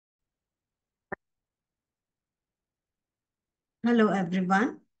Hello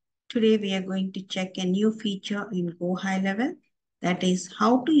everyone. Today we are going to check a new feature in Gohighlevel, that is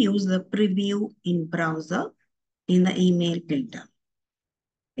how to use the preview in browser in the email builder.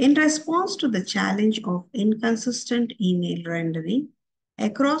 In response to the challenge of inconsistent email rendering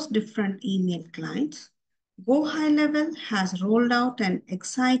across different email clients, Gohighlevel has rolled out an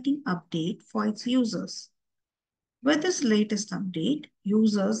exciting update for its users. With this latest update,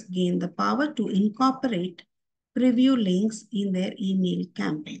 users gain the power to incorporate preview links in their email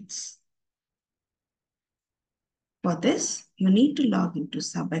campaigns. For this, you need to log into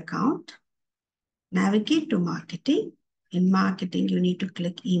sub-account, navigate to marketing. In marketing, you need to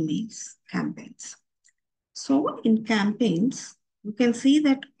click emails, campaigns. So in campaigns, you can see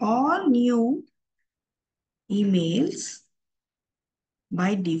that all new emails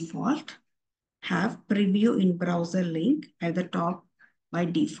by default have preview in browser link at the top by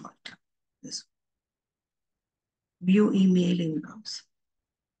default. This view email in browser.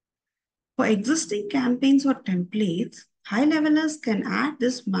 For existing campaigns or templates, high levelers can add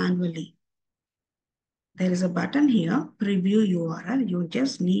this manually. There is a button here, preview URL. You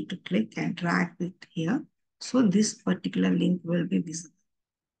just need to click and drag it here. So this particular link will be visible.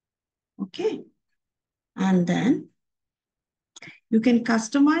 Okay. And then you can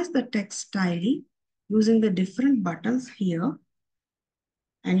customize the text styling using the different buttons here.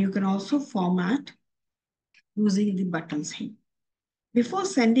 And you can also format using the buttons here. Before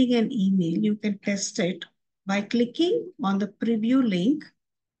sending an email, you can test it by clicking on the preview link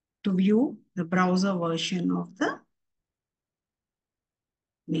to view the browser version of the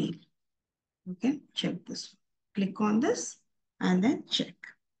mail. You can check this. Click on this and then check.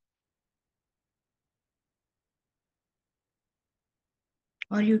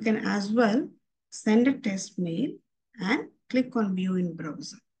 Or you can as well send a test mail and click on view in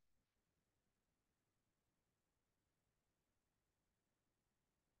browser.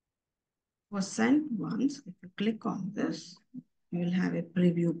 For sent once, if you click on this, you will have a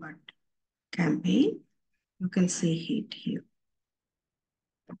preview button. Campaign, you can see it here.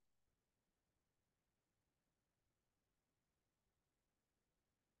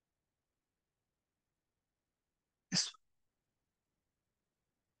 This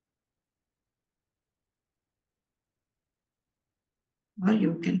one. Or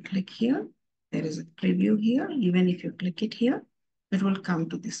you can click here. There is a preview here. Even if you click it here, it will come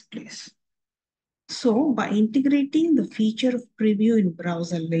to this place. So by integrating the feature of preview in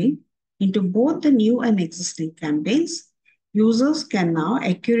browser link into both the new and existing campaigns, users can now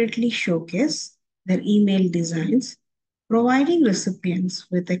accurately showcase their email designs, providing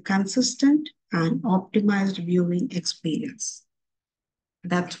recipients with a consistent and optimized viewing experience.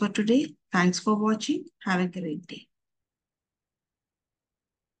 That's for today. Thanks for watching. Have a great day.